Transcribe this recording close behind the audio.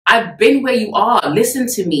I've been where you are. Listen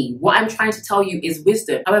to me. What I'm trying to tell you is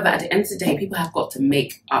wisdom. However, at the end of the day, people have got to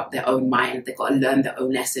make up their own mind. They've got to learn their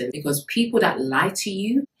own lesson, because people that lie to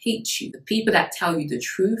you hate you. The people that tell you the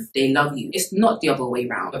truth, they love you. It's not the other way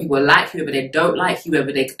around. People like you, whether they don't like you,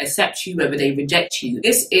 whether they accept you, whether they reject you.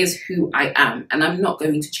 This is who I am, and I'm not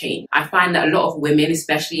going to change. I find that a lot of women,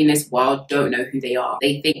 especially in this world, don't know who they are.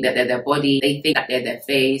 They think that they're their body. They think that they're their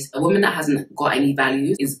face. A woman that hasn't got any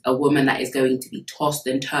values is a woman that is going to be tossed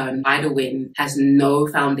and turned by the wind, has no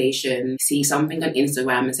foundation, sees something on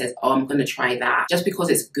Instagram and says, oh, I'm going to try that. Just because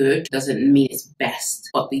it's good doesn't mean it's best.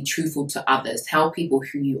 But be truthful to others. Tell people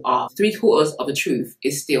who you are. 3/4 of the truth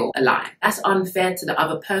is still a lie. That's unfair to the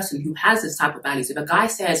other person who has this type of values. If a guy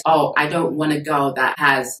says, oh, I don't want a girl that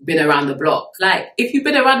has been around the block. Like, if you've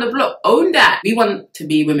been around the block, own that. We want to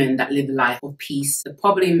be women that live a life of peace. The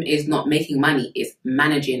problem is not making money, it's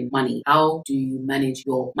managing money. How do you manage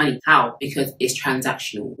your money? How? Because it's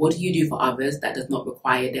transactional. What do you do for others that does not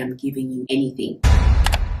require them giving you anything?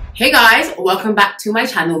 Hey guys, welcome back to my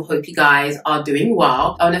channel. Hope you guys are doing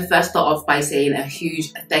well. I want to first start off by saying a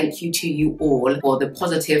huge thank you to you all for the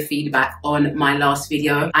positive feedback on my last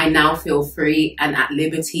video. I now feel free and at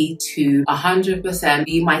liberty to 100%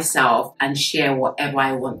 be myself and share whatever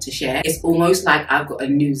I want to share. It's almost like I've got a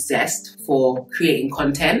new zest for creating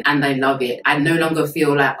content, and I love it. I no longer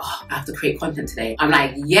feel like, oh, I have to create content today. I'm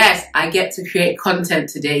like, yes, I get to create content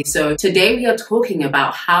today. So today we are talking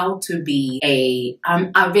about how to be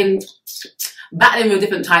I've been battling with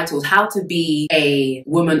different titles: how to be a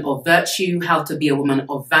woman of virtue, how to be a woman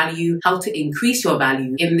of value, how to increase your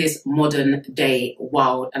value in this modern day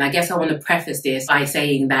world. And I guess I want to preface this by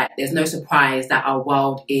saying that there's no surprise that our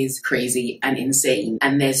world is crazy and insane,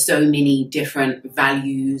 and there's so many different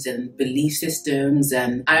values and belief systems,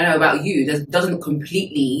 and I don't know about you, this doesn't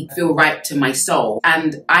completely feel right to my soul.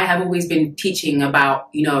 And I have always been teaching about,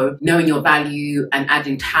 you know, knowing your value and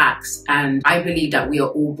adding tax, and I believe that we are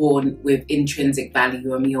all born with intrinsic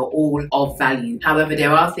value and we are all of value. However,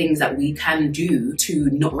 there are things that we can do to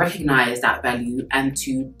not recognize that value and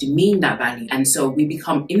to demean that value, and so we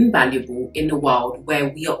become invaluable in the world where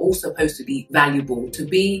we are all supposed to be valuable. To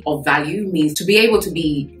be of value means to be able to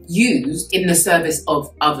be used in the service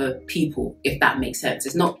of other people, if that makes sense.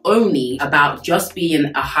 It's not only about just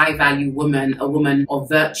being a high value woman, a woman of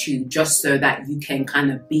virtue, just so that you can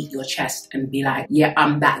kind of beat your chest and be like, yeah,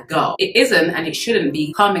 I'm that girl. It isn't, and it shouldn't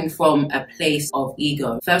be coming from a place of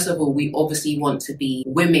ego. First of all, we obviously want to be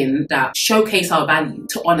women that showcase our value,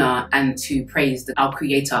 to honor and to praise our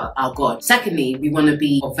creator, our God. Secondly, we want to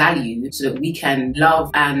be of value so that we can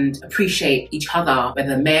love and appreciate each other,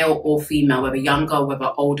 whether male or female, whether younger,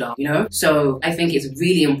 whether older, you know? So I think it's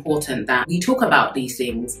really important that we talk about these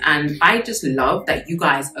things, and I just love that you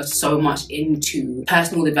guys are so much into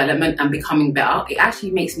personal development and becoming better. It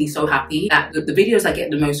actually makes me so happy that the videos that get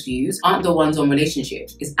the most views aren't the ones on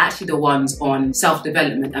relationships, it's actually the ones on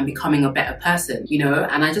self-development and becoming a better person, you know?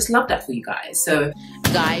 And I just love that for you guys. So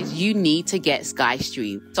guys, you need to get Sky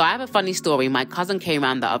Stream. So I have a funny story. My cousin came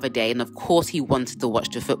around the other day, and of course he wanted to watch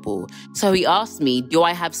the football. So he asked me, do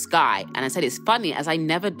I have Sky? And I said, it's funny as I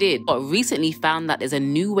never did, but recently found that there's a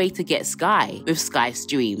new way to get Sky with Sky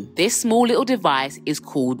Stream. This small little device is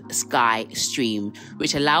called Sky Stream,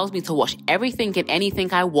 which allows me to watch everything and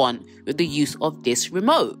anything I want with the use of this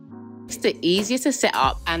remote. It's the easiest to set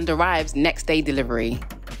up and arrives next day delivery.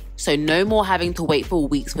 So no more having to wait for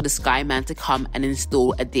weeks for the Sky Man to come and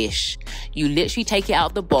install a dish. You literally take it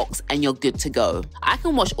out of the box and you're good to go. I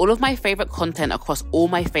can watch all of my favorite content across all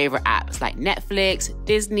my favorite apps like Netflix,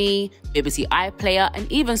 Disney, BBC iPlayer,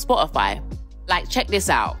 and even Spotify. Like, check this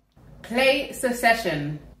out. Play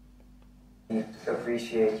Succession.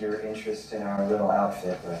 Appreciate your interest in our little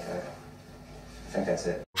outfit, but I think that's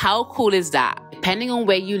it. How cool is that? Depending on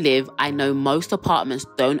where you live, I know most apartments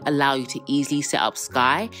don't allow you to easily set up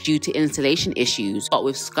Sky due to installation issues, but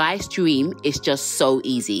with Sky Stream, it's just so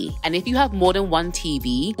easy. And if you have more than one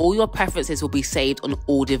TV, all your preferences will be saved on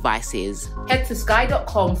all devices. Head to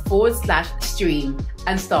sky.com/stream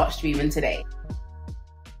and start streaming today.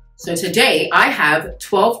 So today I have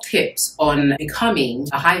 12 tips on becoming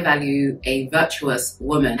a high value, a virtuous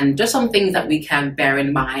woman, and just some things that we can bear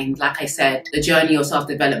in mind. Like I said, the journey of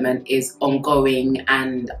self-development is ongoing,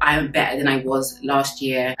 and I am better than I was last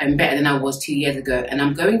year. I'm better than I was 2 years ago, and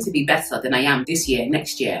I'm going to be better than I am this year,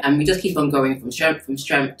 next year. And we just keep on going from strength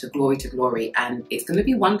to glory, and it's going to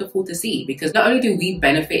be wonderful to see, because not only do we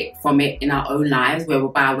benefit from it in our own lives,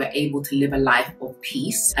 whereby we're able to live a life of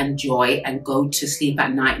peace and joy and go to sleep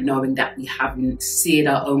at night knowing that we haven't seared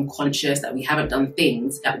our own conscience, that we haven't done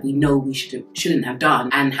things that we know we shouldn't have done,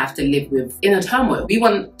 and have to live with inner turmoil. We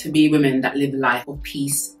want to be women that live a life of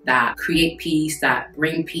peace, that create peace, that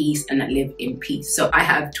bring peace, and that live in peace. So I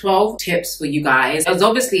have 12 tips for you guys. There's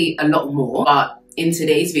obviously a lot more, but in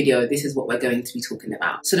today's video, this is what we're going to be talking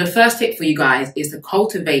about. So the first tip for you guys is to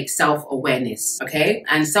cultivate self-awareness, okay?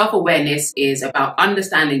 And self-awareness is about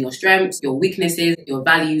understanding your strengths, your weaknesses, your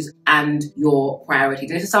values, and your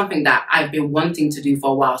priorities. And this is something that I've been wanting to do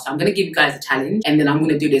for a while. So I'm going to give you guys a challenge, and then I'm going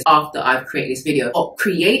to do this after I've created this video. Or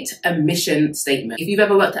create a mission statement. If you've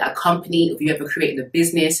ever worked at a company, if you've ever created a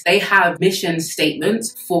business, they have mission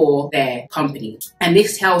statements for their company. And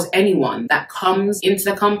this tells anyone that comes into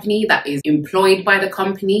the company, that is employed by the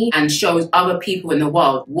company, and shows other people in the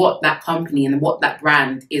world what that company and what that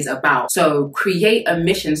brand is about. So create a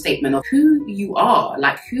mission statement of who you are,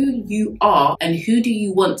 like who you are and who do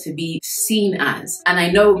you want to be seen as. And I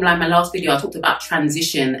know, like my last video, I talked about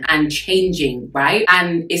transition and changing, right?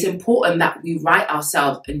 And it's important that we write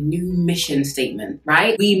ourselves a new mission statement,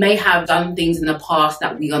 right? We may have done things in the past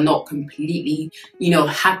that we are not completely,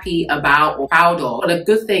 happy about or proud of. But the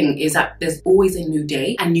good thing is that there's always a new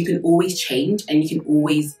day, and you can always change, and you can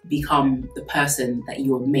always become the person that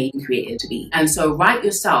you were made and created to be. And so write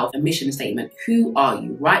yourself a mission statement. Who are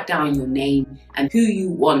you? Write down your name and who you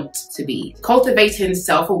want to be. Cultivating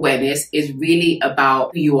self-awareness is really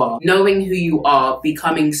about who you are. Knowing who you are,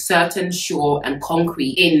 becoming certain, sure, and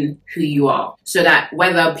concrete in who you are. So that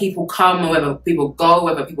whether people come or whether people go,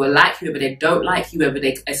 whether people like you, whether they don't like you, whether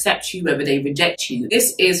they accept you, whether they reject you,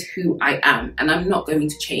 this is who I am, and I'm not going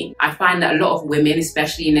to change. I find that a lot of women,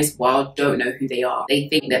 especially in this world, don't know who they are. They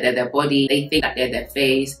think that they're their body, they think that they're their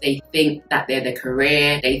face, they think that they're their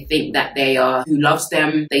career, they think that they are who loves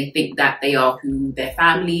them, they think that they are who their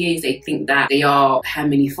family is, they think that they are how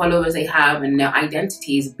many followers they have, and their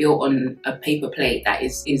identity is built on a paper plate that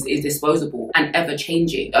is disposable and ever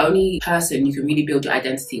changing. The only person you can really build your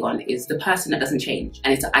identity on is the person that doesn't change,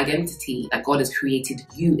 and it's the identity that God has created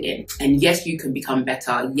you in. And yes, you can become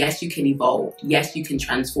better, yes, you can evolve, yes, you can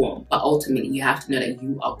transform, but ultimately you have to know that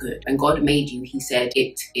you are good. When God made you, he said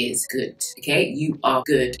it is good, okay? You are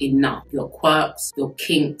good enough. Your quirks, your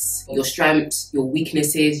kinks, your strengths, your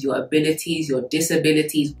weaknesses, your abilities, your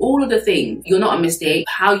disabilities, all of the things, you're not a mistake.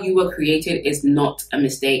 How you were created is not a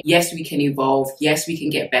mistake. Yes, we can evolve, yes, we can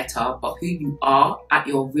get better, but who you are at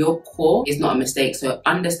your real core is not a mistake. So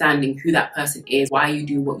understanding who that person is, why you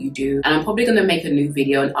do what you do. And I'm probably going to make a new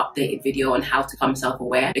video, an updated video on how to become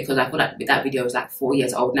self-aware, because I feel like that video is like 4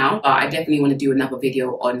 years old now, but I definitely want to do another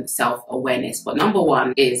video on self-awareness. But number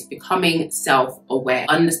one is becoming self-aware,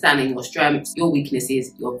 understanding your strengths, your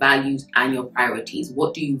weaknesses, your values, and your priorities.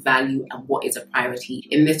 What do you value and what is a priority?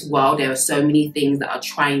 In this world, there are so many things that are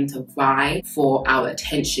trying to vie for our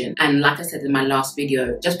attention. And like I said in my last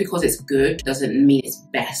video, just because it's good doesn't mean it's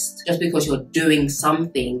best. Just because you're doing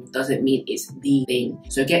something doesn't mean it's the thing.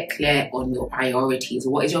 So get clear on your priorities.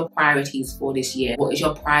 What is your priorities for this year? What is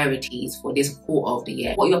your priorities for this quarter of the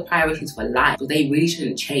year? What are your priorities for life? So they really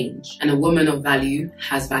shouldn't change. And a woman of value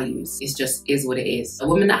has values. It just is what it is. A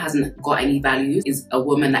woman that hasn't got any values is a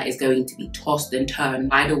woman that is going to be tossed and turned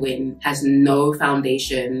by the wind, has no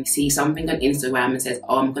foundation, sees something on Instagram and says,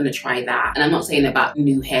 oh, I'm going to try that. And I'm not saying about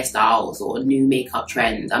new hairstyles or new makeup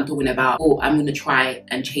trends. I'm talking about, oh, I'm going to try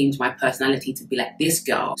and change my personality to be like this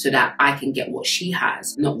girl so that I can get what she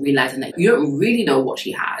has, not realizing that you don't really know what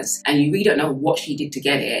she has and you really don't know what she did to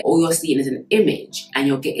get it. All you're seeing is an image, and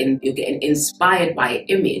you're getting inspired by an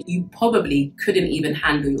image you probably couldn't even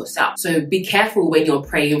handle yourself. So be careful when you're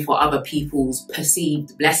praying for other people's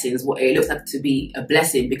perceived blessings, what it looks like to be a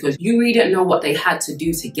blessing, because you really don't know what they had to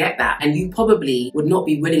do to get that, and you probably would not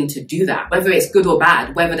be willing to do that, whether it's good or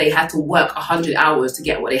bad, whether they had to work 100 hours to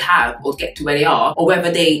get what they have or get to where they are, or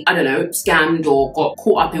whether they, I don't know, scammed or got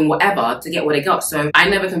caught up in whatever to get what they got. So I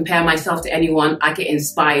never compare myself to anyone. I get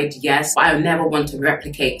inspired, yes, but I never want to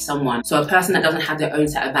replicate someone. So a person that doesn't have their own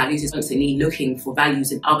set of values is constantly looking for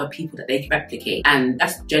values in other people that they can replicate, and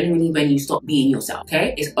that's genuinely when you stop being yourself,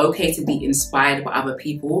 okay? It's okay to be inspired by other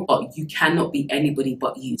people, but you cannot be anybody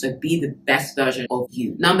but you. So be the best version of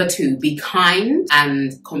you. Number two, be kind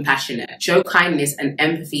and compassionate. Show kindness and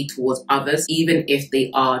empathy towards others, even if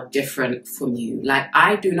they are different from you. Like,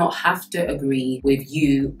 I do not have to agree with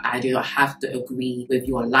you. I do not have to agree with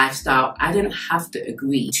your lifestyle. I don't have to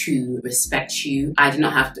agree to respect you. I do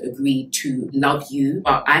not have to agree to love you,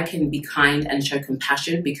 but I can be kind and show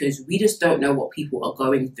compassion, because we just don't know what people are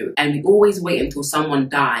going through. And we always wait until someone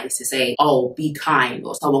dies to say, oh, be kind,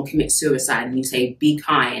 or someone commits suicide and you say, be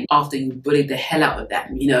kind, after you bullied the hell out of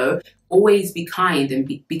them, you know? always be kind and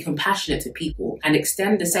be compassionate to people, and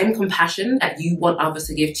extend the same compassion that you want others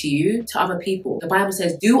to give to you to other people. The Bible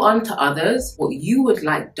says, do unto others what you would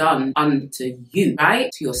like done unto you,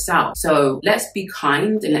 right? To yourself. So let's be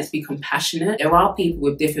kind and let's be compassionate. There are people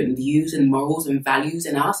with different views and morals and values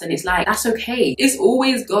in us, and it's like, that's okay. It's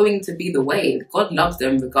always going to be the way. God loves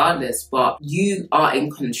them regardless, but you are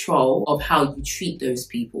in control of how you treat those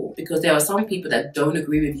people, because there are some people that don't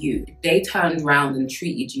agree with you. If they turned around and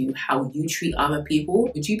treated you how you treat other people,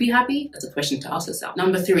 would you be happy? That's a question to ask yourself.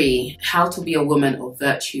 Number 3, how to be a woman of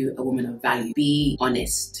virtue, a woman of value. Be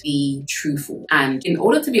honest, be truthful. And in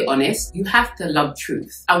order to be honest, you have to love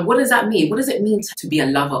truth. And what does that mean? What does it mean to be a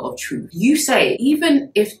lover of truth? You say,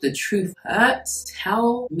 even if the truth hurts,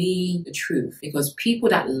 tell me the truth, because people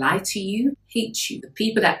that lie to you hate you. The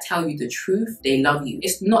people that tell you the truth, they love you.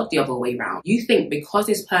 It's not the other way around. You think because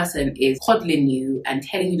this person is coddling you and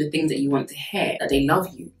telling you the things that you want to hear, that they love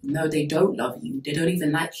you. No, they don't love you. They don't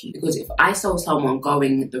even like you. Because if I saw someone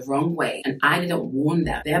going the wrong way and I didn't warn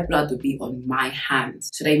them, their blood would be on my hands.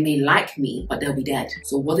 So they may like me, but they'll be dead.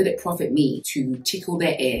 So what did it profit me to tickle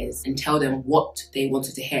their ears and tell them what they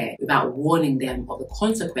wanted to hear without warning them of the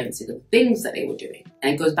consequences of the things that they were doing?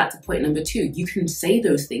 And it goes back to point number 2. You can say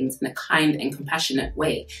those things in a kind and compassionate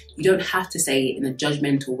way. You don't have to say it in a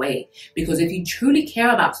judgmental way, because if you truly care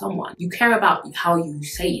about someone, you care about how you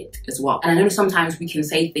say it as well. And I know sometimes we can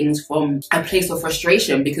say things from a place of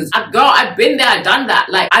frustration because, girl, I've been there, I've done that.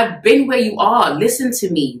 Like, I've been where you are. Listen to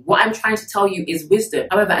me. What I'm trying to tell you is wisdom.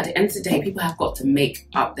 However, at the end of the day, people have got to make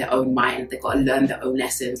up their own mind. They've got to learn their own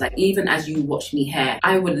lessons. Like, even as you watch me here,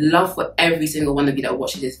 I would love for every single one of you that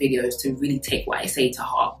watches these videos to really take what I say to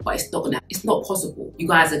heart, but it's not possible. You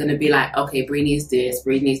guys are gonna be like, okay, Breeny's this,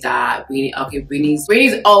 Breeny's that,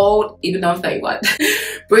 Breeny's old, even though I'm 31.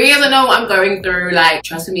 Breeny doesn't know what I'm going through. Like,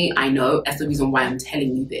 trust me, I know. That's the reason why I'm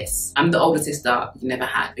telling you this. I'm the older sister you never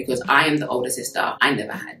had, because I am the older sister I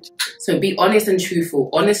never had. So be honest and truthful.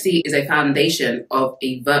 Honesty is a foundation of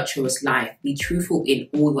a virtuous life. Be truthful in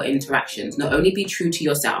all your interactions. Not only be true to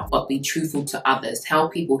yourself, but be truthful to others. Tell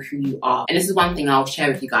people who you are. And this is one thing I'll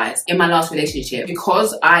share with you guys. In my last relationship,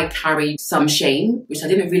 because I carried some shame, which I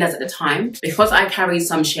didn't realize at the time, because I carried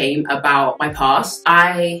some shame about my past,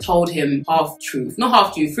 I told him half truth. Not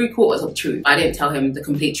half truth, 3/4 of truth. I didn't tell him the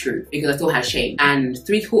complete truth because I still had shame. And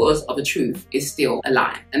 3/4 of the truth is still a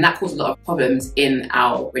lie. And that caused a lot of problems in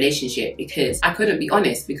our relationship, because I couldn't be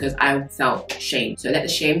honest because I felt shame. So let the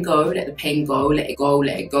shame go, let the pain go, let it go,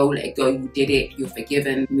 let it go, let it go. You did it, you're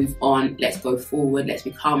forgiven, move on, let's go forward, let's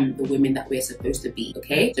become the women that we're supposed to be,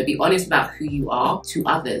 okay? So be honest about who you are to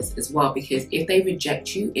others as well, because if they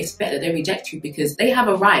reject you, it's better they reject you, because they have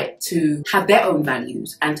a right to have their own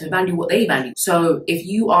values and to value what they value. So if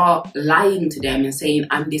you are lying to them and saying,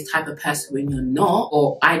 I'm this type of person when you're not,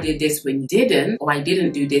 or I did this when you didn't, or I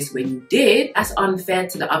didn't do this when you did, that's unfair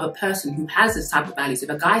to the other person who has this type of values. If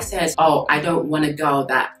a guy says, oh, I don't want a girl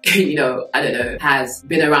that, you know, I don't know, has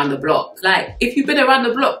been around the block. Like, if you've been around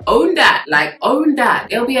the block, own that. Like, own that.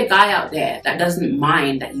 There'll be a guy out there that doesn't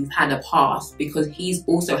mind that you've had a past, because he's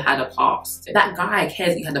also had a past. If that guy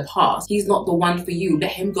cares that you had a past, he's not the one for you.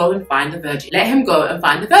 Let him go and find the virgin. Let him go and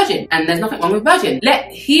find the virgin. And there's nothing wrong with virgin.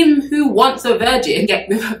 Let him who wants a virgin get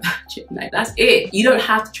with a virgin. Like, that's it. You don't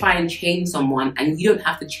have to try and change someone, and you don't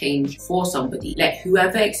have to change for somebody. Let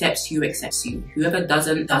whoever accepts you, accepts you. Whoever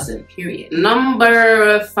doesn't, doesn't, period.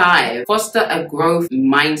 Number 5, foster a growth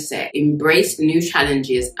mindset. Embrace new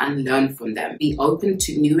challenges and learn from them. Be open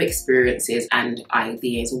to new experiences and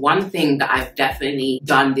ideas. One thing that I've definitely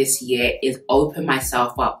done this year is open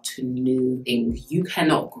myself up to new things. You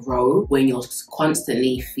cannot grow when you're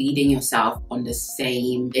constantly feeding yourself on the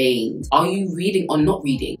same things. Are you reading or not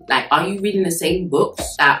reading? Like, are you reading the same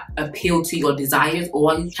books that appeal to your desires,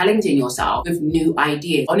 or are you challenging yourself with new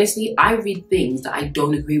ideas? Honestly, I read things that I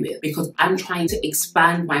don't agree with because I'm trying to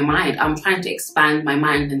expand my mind. I'm trying to expand my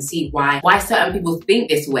mind and see why certain people think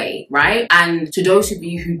this way, right? And to those of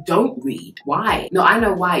you who don't read, why? No, I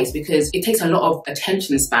know why. It's because it takes a lot of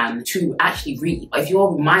attention span to actually read. But if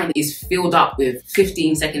your mind is filled up with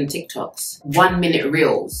 15-second TikToks, 1-minute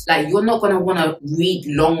reels, like, you're not gonna wanna read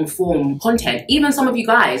long form content. Even some of you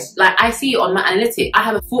guys, like, I see it on my analytics, I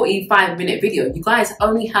have a 45-minute video. You guys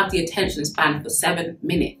only have the attention span for 7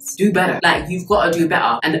 minutes. Do better. Like, you've got to do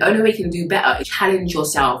better. And the only way you can do better is challenge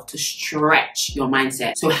yourself to stretch your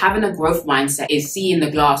mindset. So having a growth mindset is seeing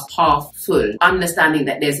the glass half full, understanding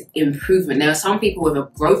that there's improvement. There are some people with a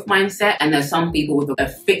growth mindset and there's some people with a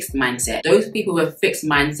fixed mindset. Those people with a fixed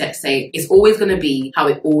mindset say it's always going to be how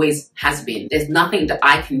it always has been. There's nothing that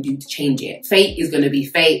I can do to change it. Fate is going to be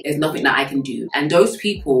fate. There's nothing that I can do. And those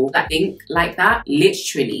people that that think like that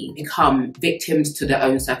literally become victims to their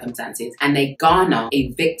own circumstances, and they garner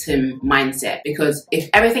a victim mindset, because if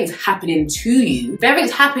everything's happening to you, if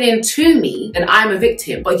everything's happening to me, then I'm a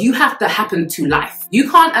victim. But you have to happen to life. You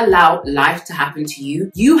can't allow life to happen to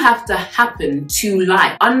you. You have to happen to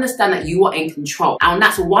life. Understand that you are in control. And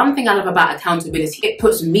that's one thing I love about accountability. It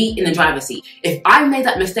puts me in the driver's seat. If I made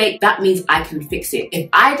that mistake, that means I can fix it. If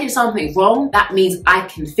I did something wrong, that means I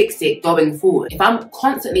can fix it going forward. If I'm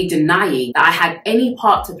constantly denying that I had any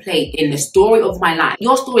part to play in the story of my life,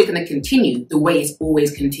 your story is going to continue the way it's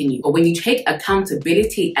always continued. But when you take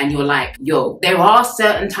accountability and you're like, yo, there are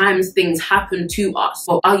certain times things happen to us,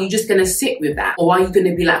 but are you just going to sit with that? Or are you going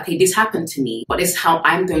to be like, okay, this happened to me, but this is how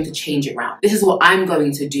I'm going to change it around. This is what I'm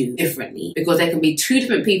going to do differently. Because there can be two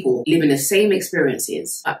different people living the same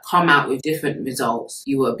experiences but come out with different results.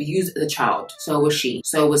 You were abused as a child, so was she,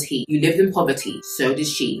 so was he. You lived in poverty, so did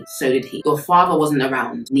she, so did he. Your father wasn't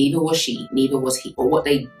around, neither was she, neither was he. But what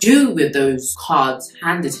they do with those cards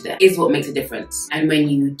handed to them is what makes a difference. And when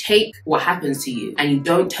you take what happens to you and you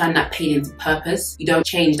don't turn that pain into purpose, you don't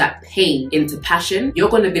change that pain into passion, you're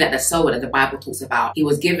going to be like the sower that the Bible talks about. He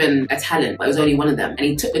was given a talent, but it was only one of them. And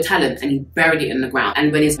he took the talent and he buried it in the ground.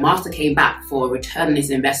 And when his master came back for returning his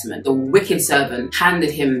investment, the wicked servant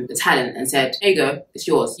handed him the talent and said, here you go, it's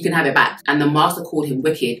yours. You can have it back. And the master called him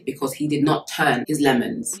wicked because he did not turn his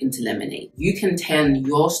lemons into lemonade. You can turn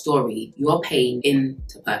your story, your pain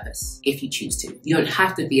into purpose if you choose to. You don't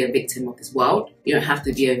have to be a victim of this world. You don't have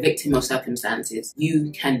to be a victim of circumstances.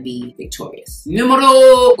 You can be victorious.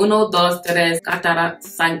 Número 1, 2, 3, 4,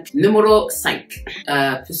 5. Número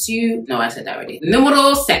 5. Pursue. No, I said that already.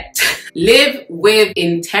 Número 7. Live with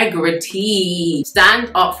integrity.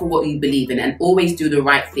 Stand up for what you believe in and always do the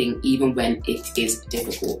right thing even when it is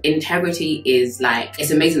difficult. Integrity is like,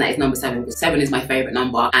 it's amazing that it's number 7 because 7 is my favorite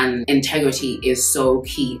number, and integrity is so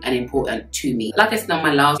key and important to me. Like I said on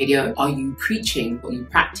my last video, are you preaching what you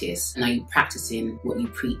practice, and are you practicing what you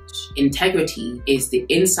preach? Integrity is the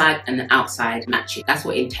inside and the outside matching. That's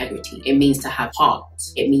what integrity. It means to have heart.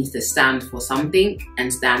 It means to stand for something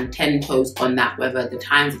and stand 10 toes on that, whether the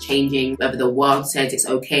times are changing, whether the world says it's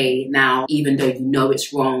okay now, even though you know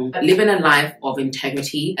it's wrong. Living a life of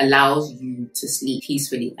integrity allows you to sleep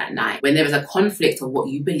peacefully at night. When there is a conflict of what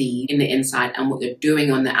you believe in the inside and what you're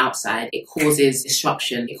doing on the outside, it causes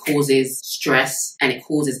disruption, it causes stress, and it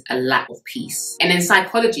causes a lack of peace. And in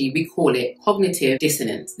psychology, we call it cognitive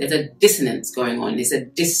dissonance. There's a dissonance going on.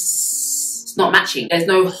 It's not matching. There's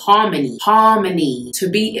no harmony. Harmony. To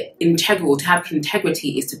be integral, to have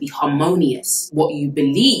integrity is to be harmonious. What you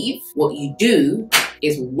believe, what you do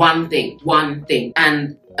is one thing.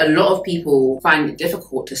 And a lot of people find it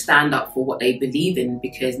difficult to stand up for what they believe in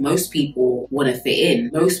because most people want to fit in.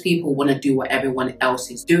 Most people want to do what everyone else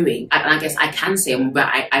is doing. And I guess I can say where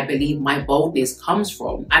I believe my boldness comes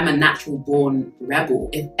from. I'm a natural born rebel.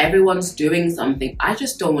 If everyone's doing something, I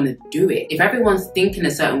just don't want to do it. If everyone's thinking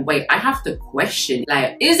a certain way, I have to question,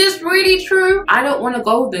 like, is this really true? I don't want to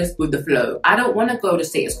go with the flow. I don't want to go the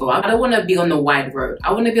status quo. I don't want to be on the wide road.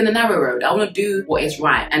 I want to be on the narrow road. I want to do what is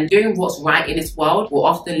right. And doing what's right in this world will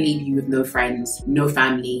often leave you with no friends, no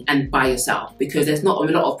family, and by yourself, because there's not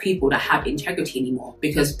a lot of people that have integrity anymore,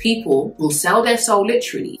 because people will sell their soul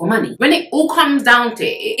literally for money. When it all comes down to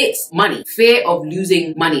it, it's money. Fear of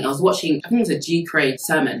losing money. I was watching, I think it was a G. Craig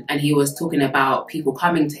sermon, and he was talking about people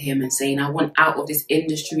coming to him and saying, I want out of this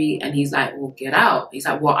industry. And he's like, well, get out. He's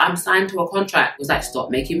like, well, I'm signed to a contract. He was like, stop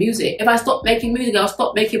making music. If I stop making music, I'll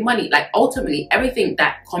stop making money. Like, ultimately, everything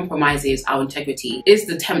that compromises our integrity is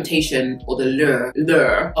the temptation or the lure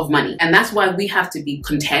of money. And that's why we have to be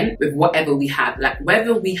content with whatever we have. Like,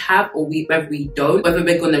 whether we have or whether we don't, whether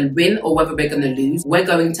we're going to win or whether we're going to lose, we're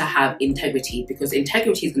going to have integrity, because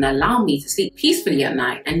integrity is going to allow me to sleep peacefully at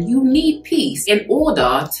night. And you need peace in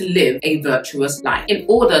order to live a virtuous life, in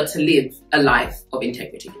order to live a life of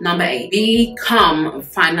integrity. Number 8, become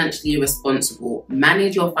financially responsible.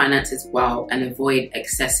 Manage your finances well and avoid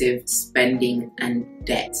excessive spending and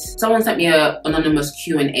debt. Someone sent me an anonymous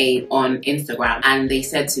Q&A on Instagram, and they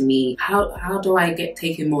said to me, how do I get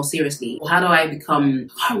taken more seriously? Or how do I become,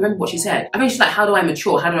 I can't remember what she said. I think she's like, how do I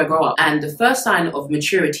mature? How do I grow up? And the first sign of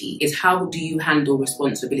maturity is, how do you handle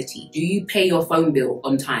responsibility? Do you pay your phone bill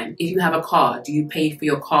on time? If you have a car, do you pay for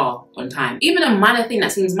your car on time? Even a minor thing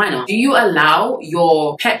that seems minor. Do you allow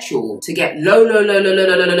your petrol to get low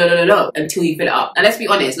until you fill it up? Now let's be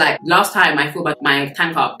honest, like last time I filled my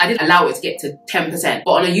tank up, I did allow it to get to 10%.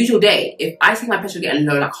 But on a usual day, if I see my petrol getting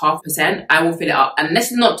low, like 0.5%, I will fill it up. And And this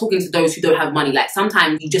is not talking to those who don't have money. Like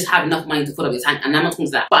sometimes you just have enough money to fill up your tank, and I'm not talking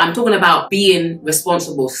to that. But I'm talking about being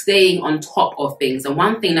responsible, staying on top of things. And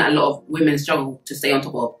one thing that a lot of women struggle to stay on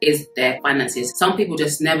top of is their finances. Some people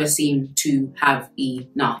just never seem to have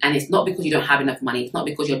enough. And it's not because you don't have enough money. It's not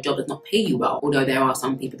because your job does not pay you well. Although there are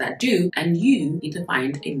some people that do, and you need to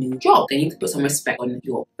find a new job. They need to put some respect on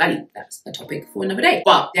your value. That's a topic for another day.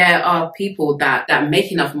 But there are people that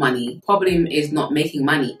make enough money. Problem is not making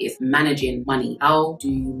money, it's managing money. How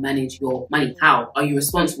do you manage your money? How? Are you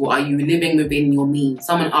responsible? Are you living within your means?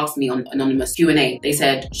 Someone asked me on anonymous Q&A, they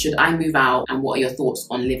said, should I move out and what are your thoughts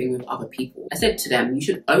on living with other people? I said to them, you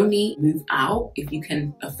should only move out if you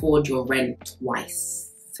can afford your rent twice.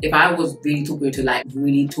 If I was really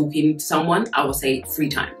talking to someone, I would say 3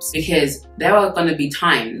 times. Because there are going to be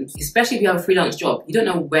times, especially if you have a freelance job, you don't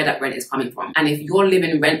know where that rent is coming from. And if you're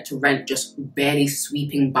living rent to rent, just barely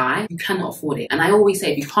sweeping by, you cannot afford it. And I always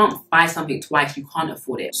say, if you can't buy something twice, you can't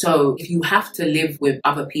afford it. So if you have to live with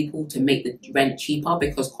other people to make the rent cheaper,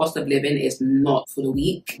 because cost of living is not for the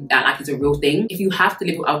weak, that it's a real thing. If you have to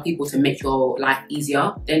live with other people to make your life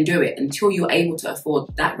easier, then do it until you're able to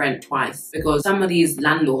afford that rent twice. Because some of these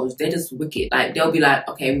landlords, they're just wicked. Like they'll be like,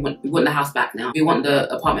 okay, we want the house back now. We want the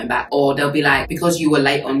apartment back. Or they'll be like, because you were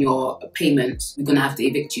late on your payments, we're gonna have to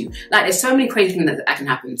evict you. Like there's so many crazy things that can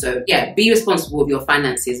happen. So yeah, be responsible with your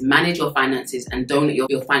finances, manage your finances, and don't let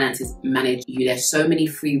your finances manage you. There's so many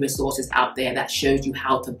free resources out there that shows you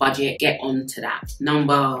how to budget. Get on to that.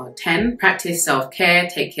 Number 10, practice self-care.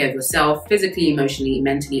 Take care of yourself physically, emotionally,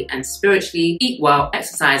 mentally, and spiritually. Eat well,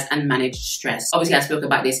 exercise, and manage stress. Obviously, I spoke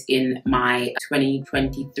about this in my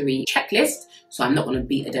 2023 checklist, so I'm not going to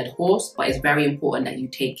beat a dead horse, but it's very important that you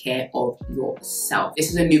take care of yourself. This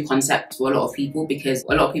is a new concept to a lot of people because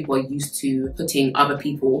a lot of people are used to putting other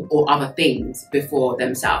people or other things before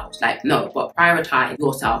themselves. Like, no, but prioritize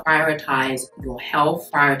yourself, prioritize your health,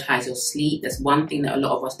 prioritize your sleep. That's one thing that a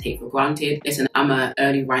lot of us take for granted. Listen, I'm an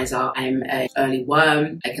early riser, I'm an early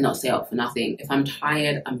worm. I cannot stay up for nothing. If I'm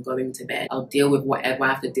tired, I'm going to bed. I'll deal with whatever I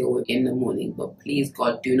have to deal with in the morning, but please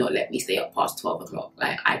God, do not let me stay up past 12 o'clock.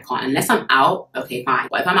 Like, I can't, unless I'm out, okay, fine.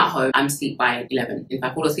 But if I'm at home, I'm asleep by 11. If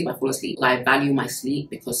I fall asleep, I fall asleep. I value my sleep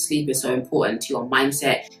because sleep is so important to your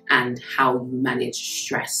mindset and how you manage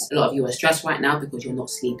stress. A lot of you are stressed right now because you're not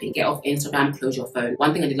sleeping. Get off Instagram, close your phone.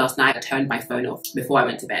 One thing I did last night, I turned my phone off before I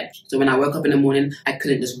went to bed. So when I woke up in the morning, I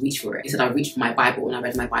couldn't just reach for it. Instead, I reached for my Bible and I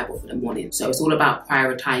read my Bible for the morning. So it's all about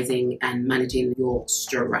prioritizing and managing your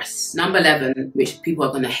stress. Number 11, which people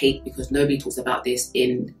are going to hate because nobody talks about this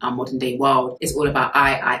in our modern day world, is all about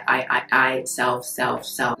I, self.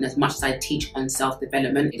 And as much as I teach on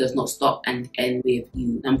self-development, it does not stop and end with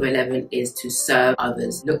you. Number 11 is to serve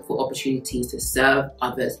others. Look for opportunities to serve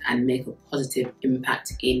others and make a positive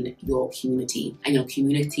impact in your community. And your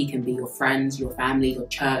community can be your friends, your family, your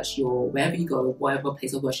church, your wherever you go, whatever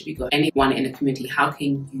place of worship you go, anyone in the community. How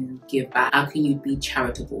can you give back? How can you be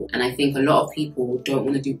charitable? And I think a lot of people don't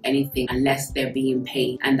want to do anything unless they're being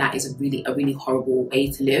paid. And that is a really horrible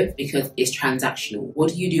way to live because it's transactional. What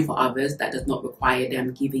do you do for others that does not require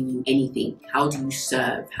them giving you anything? How do you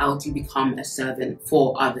serve? How do you become a servant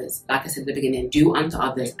for others? Like I said at the beginning, do unto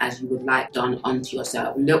others as you would like done unto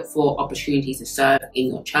yourself. Look for opportunities to serve in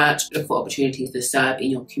your church. Look for opportunities to serve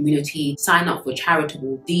in your community. Sign up for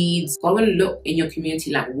charitable deeds. Go and look in your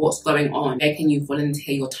community, like what's going on. Where can you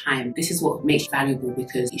volunteer your time? This is what makes you valuable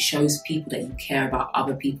because it shows people that you care about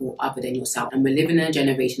other people other than yourself. And we're living in a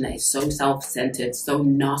generation that is so self-centered, so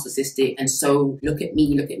narcissistic, and so look at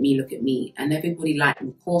me, look at me, look at me. And everybody, like,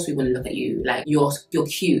 of course we want to look at you. Like, you're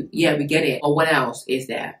cute. Yeah, we get it. Or what else is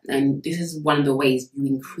there? And this is one of the ways you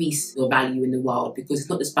increase your value in the world, because it's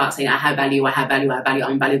not just about saying I have value, I have value, I have value,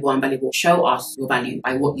 I'm valuable, I'm valuable. Show us your value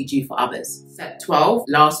by what you do for others. Step 12,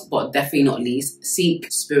 last but definitely not least,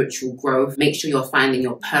 seek spiritual growth. Make sure you're finding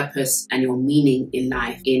your purpose and your meaning in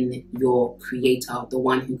life in your creator, the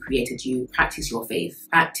one who created you. Practice your faith.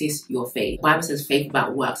 Practice your faith. The Bible says faith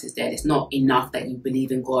without works is dead. It's not enough that you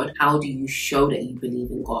believe in God. How do you show that you believe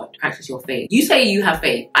in God? Practice your faith. You say you have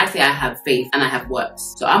faith. I say I have faith and I have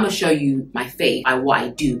works. So I'm going to show you my faith by what I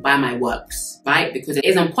do, by my works, right? Because it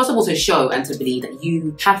is impossible to show and to believe that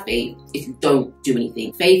you have faith if you don't do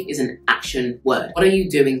anything. Faith is an action word. What are you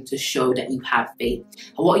doing to show that you have faith?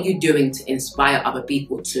 And what are you doing to inspire other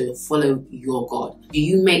people to follow your God? Do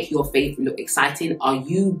you make your faith look exciting? Are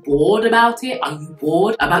you bored about it? Are you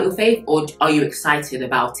bored about your faith, or are you excited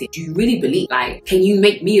about it? Do you really believe? Like, can you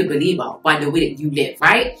make me a believer by the way that you live,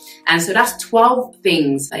 right? And so that's 12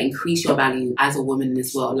 things that increase your value as a woman in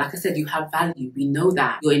this world. Like I said, you have value. We know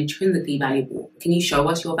that. You're intrinsically valuable. Can you show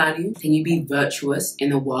us your value? Can you be virtuous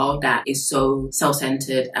in a world that is so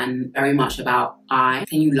self-centered and very very much about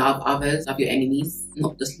can you love others, love your enemies,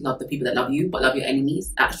 not just love the people that love you, but love your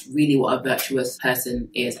enemies. That's really what a virtuous person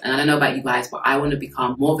is. And I don't know about you guys, but I want to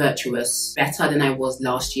become more virtuous, better than I was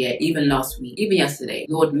last year, even last week, even yesterday.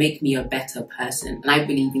 Lord, make me a better person. And I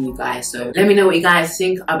believe in you guys. So let me know what you guys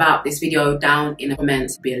think about this video down in the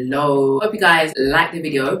comments below. Hope you guys like the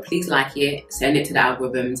video. Please like it, send it to the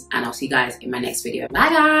algorithms, and I'll see you guys in my next video. Bye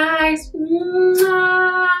guys.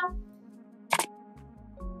 Mwah.